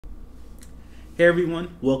Hey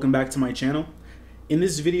everyone, welcome back to my channel. In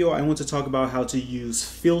this video, I want to talk about how to use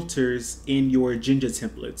filters in your Jinja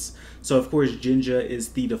templates. So of course, Jinja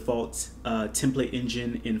is the default template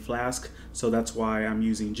engine in Flask, so that's why I'm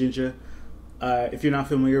using Jinja. If you're not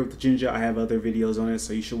familiar with Jinja, I have other videos on it,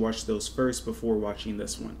 so you should watch those first before watching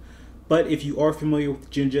this one. But if you are familiar with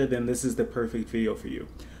Jinja, then this is the perfect video for you.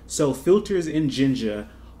 So filters in Jinja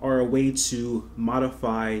are a way to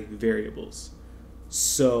modify variables.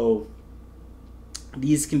 So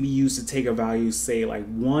these can be used to take a value, say like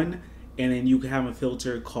 1, and then you can have a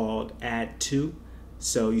filter called add2.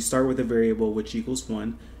 So you start with a variable which equals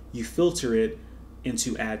 1, you filter it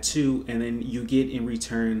into add2, and then you get in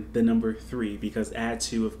return the number 3, because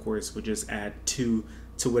add2 of course would just add 2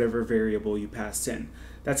 to whatever variable you passed in.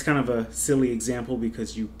 That's kind of a silly example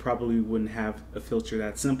because you probably wouldn't have a filter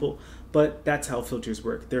that simple, but that's how filters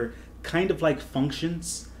work. They're kind of like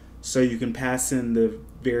functions. So you can pass in the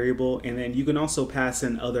variable, and then you can also pass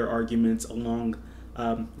in other arguments along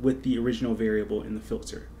with the original variable in the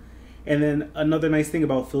filter. And then another nice thing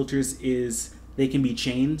about filters is they can be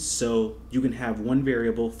chains. So you can have one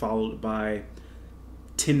variable followed by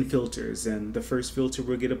 10 filters, and the first filter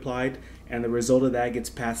will get applied, and the result of that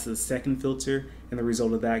gets passed to the second filter, and the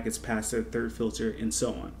result of that gets passed to the third filter, and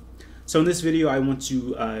so on. So in this video, I want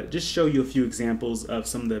to just show you a few examples of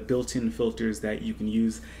some of the built-in filters that you can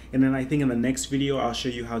use. And then I think in the next video, I'll show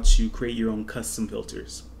you how to create your own custom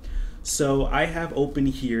filters. So I have open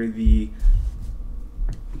here the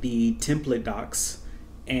template docs,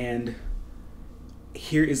 and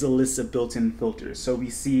here is a list of built-in filters. So we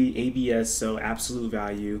see ABS, so absolute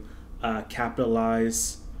value,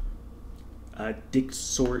 capitalize, dict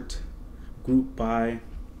sort, group by,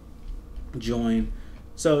 join.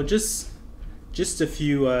 So just a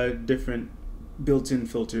few different built-in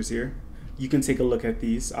filters here. You can take a look at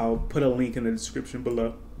these. I'll put a link in the description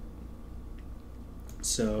below.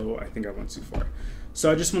 So I think I went too far.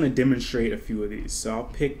 So I just want to demonstrate a few of these. So I'll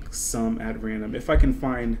pick some at random if I can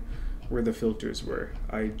find where the filters were.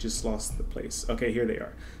 I just lost the place. Okay, here they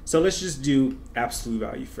are. So let's just do absolute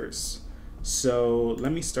value first. So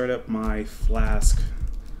let me start up my Flask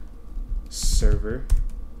server.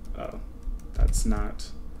 Oh, that's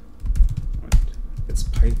not, it's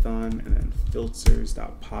Python and then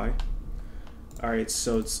filters.py. Alright,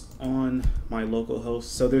 so it's on my local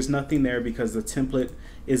host. So there's nothing there because the template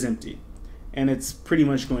is empty. And it's pretty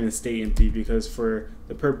much going to stay empty because for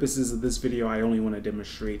the purposes of this video, I only want to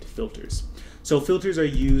demonstrate filters. So filters are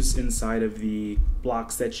used inside of the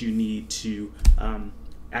blocks that you need to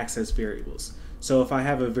access variables. So if I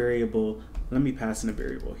have a variable, let me pass in a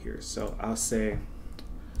variable here. So I'll say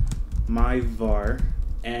my var,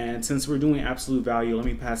 and since we're doing absolute value, let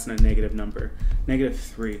me pass in a negative number,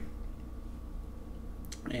 -3.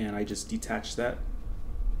 And I just detach that.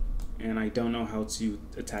 And I don't know how to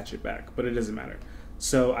attach it back, but it doesn't matter.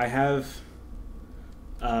 So I have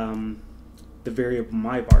the variable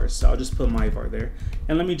my var, so I'll just put my var there,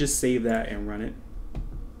 and let me just save that and run it.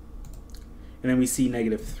 And then we see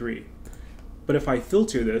 -3. But if I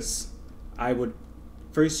filter this, I would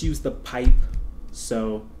first use the pipe,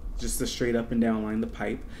 so just the straight up and down line, the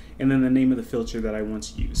pipe, and then the name of the filter that I want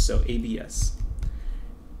to use, so ABS.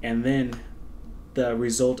 And then the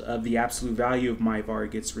result of the absolute value of my var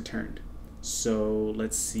gets returned. So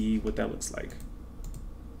let's see what that looks like.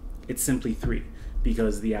 It's simply 3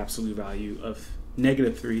 because the absolute value of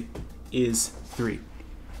 -3 is 3.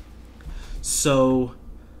 So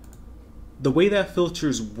the way that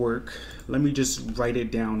filters work, let me just write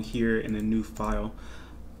it down here in a new file,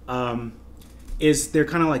 is they're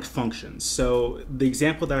kind of like functions. So the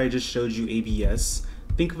example that I just showed you, ABS,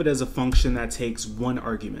 think of it as a function that takes one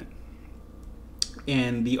argument.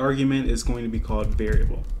 And the argument is going to be called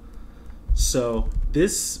variable. So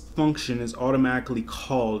this function is automatically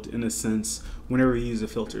called, in a sense, whenever you use a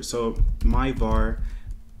filter. So my var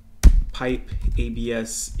pipe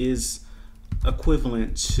ABS is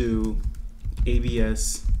equivalent to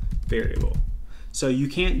ABS variable. So you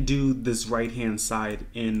can't do this right hand side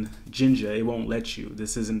in Jinja, it won't let you,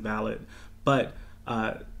 this isn't valid, but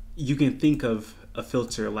you can think of a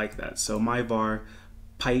filter like that. So my var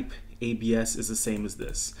pipe ABS is the same as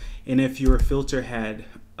this, and if your filter had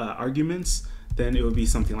arguments, then it would be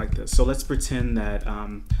something like this. So let's pretend that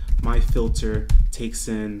my filter takes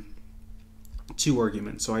in 2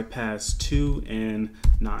 arguments, so I pass 2 and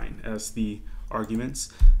 9 as the arguments.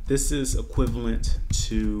 This is equivalent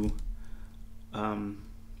to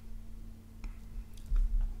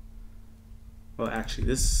well, actually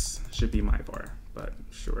this should be my var, but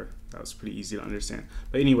sure, that was pretty easy to understand.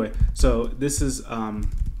 But anyway, so this is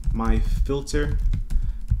my filter,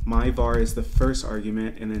 my var is the first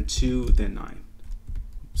argument, and then 2, then 9.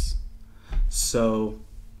 Oops. So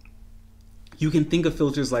you can think of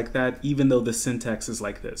filters like that even though the syntax is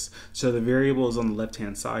like this. So the variable is on the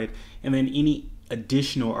left-hand side, and then any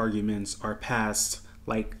additional arguments are passed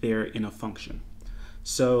like they're in a function.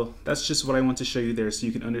 So that's just what I want to show you there so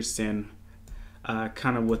you can understand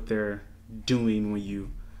kind of what they're doing when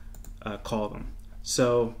you call them.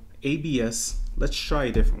 So ABS, let's try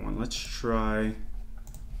a different one. Let's try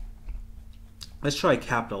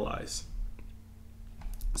capitalize.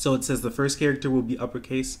 So it says the first character will be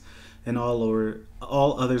uppercase and all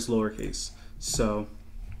others lowercase. So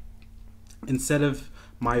instead of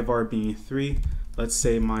my var being 3, let's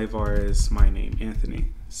say my var is my name, Anthony.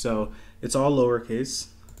 So it's all lowercase.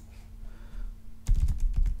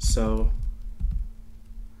 So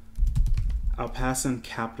I'll pass in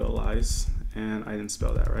capitalize, and I didn't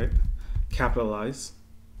spell that right. Capitalize.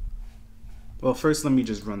 Well, first let me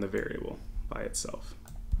just run the variable by itself.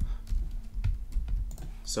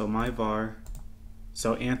 So my var,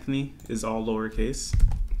 so Anthony is all lowercase,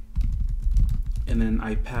 and then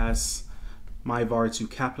I pass my var to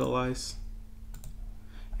capitalize,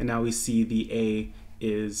 and now we see the A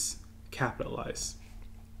is capitalized.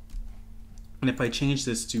 And if I change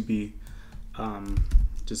this to be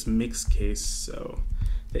just mixed case, so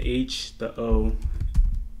the H, the O,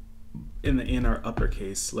 and the N are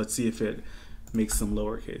uppercase, let's see if it makes them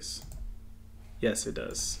lowercase. Yes, it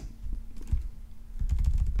does.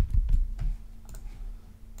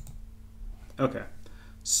 Okay,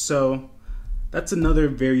 so that's another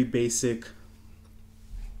very basic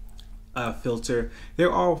filter.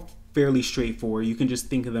 They're all fairly straightforward. You can just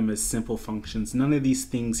think of them as simple functions. None of these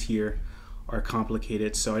things here are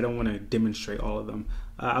complicated, so I don't want to demonstrate all of them.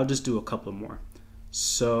 I'll just do a couple more.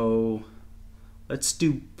 So let's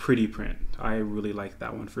do pretty print. I really like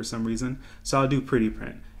that one for some reason. So I'll do pretty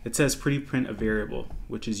print. It says pretty print a variable,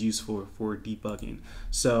 which is useful for debugging.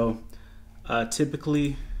 So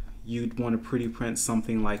typically you'd want to pretty print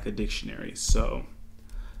something like a dictionary. So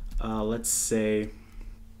let's say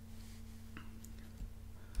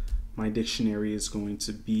my dictionary is going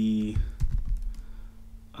to be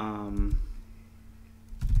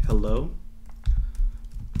hello,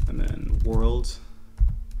 and then world,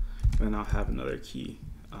 and then I'll have another key,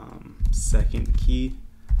 second key,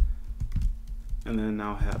 and then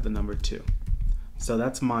I'll have the number 2. So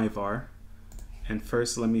that's my var, and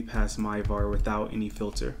first let me pass my var without any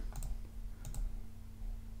filter,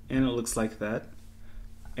 and it looks like that.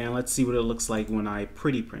 And let's see what it looks like when I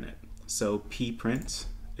pretty print it. So p print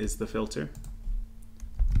is the filter.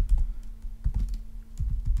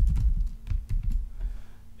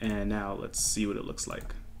 And now let's see what it looks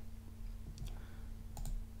like.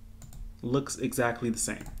 Looks exactly the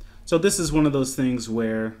same. So this is one of those things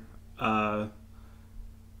where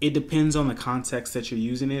it depends on the context that you're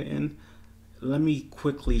using it in. Let me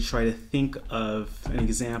quickly try to think of an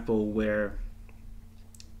example where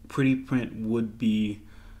pretty print would be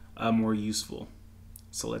more useful.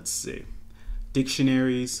 So let's see.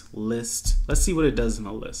 Dictionaries, list. Let's see what it does in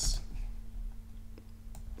a list.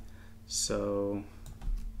 So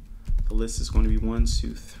the list is going to be 1,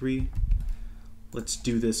 2, 3. Let's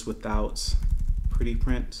do this without pretty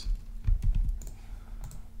print.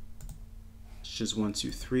 It's just 1,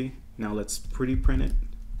 2, 3. Now let's pretty print it.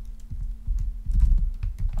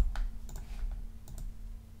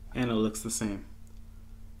 And it looks the same.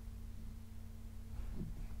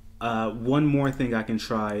 One more thing I can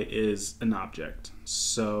try is an object.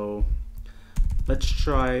 So let's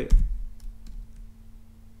try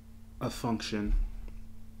a function.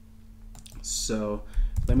 So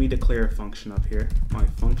let me declare a function up here, my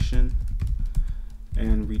function,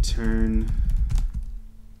 and return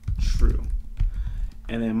true.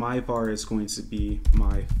 And then my var is going to be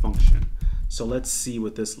my function. So let's see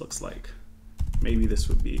what this looks like. Maybe this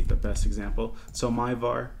would be the best example. So my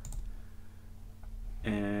var,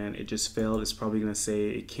 and it just failed. It's probably going to say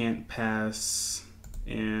it can't pass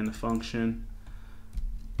in a function.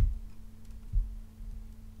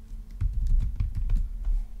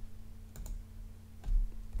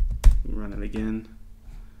 Run it again,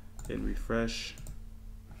 hit refresh.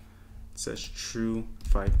 It says true.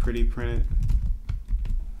 If I pretty print it,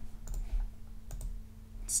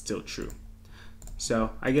 it's still true. So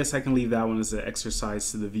I guess I can leave that one as an exercise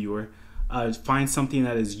to the viewer. Find something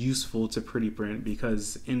that is useful to pretty print,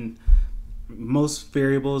 because in most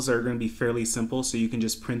variables are going to be fairly simple, so you can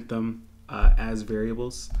just print them as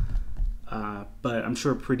variables. But I'm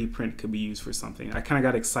sure pretty print could be used for something. I kind of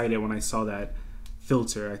got excited when I saw that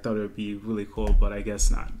filter. I thought it would be really cool, but I guess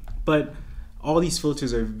not. But all these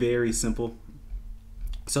filters are very simple.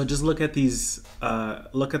 So just look at these,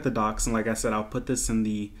 look at the docs, and like I said, I'll put this in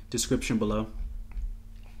the description below.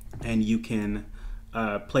 and you can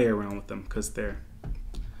play around with them because they're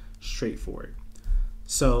straightforward.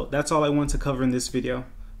 So that's all I want to cover in this video,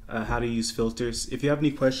 how to use filters. If you have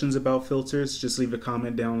any questions about filters, just leave a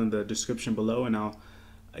comment down in the description below and I'll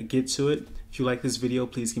get to it. If you like this video,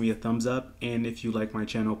 please give me a thumbs up, and if you like my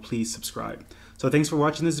channel, please subscribe. So thanks for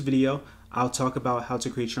watching this video. I'll talk about how to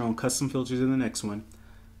create your own custom filters in the next one.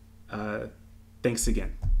 Thanks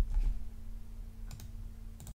again.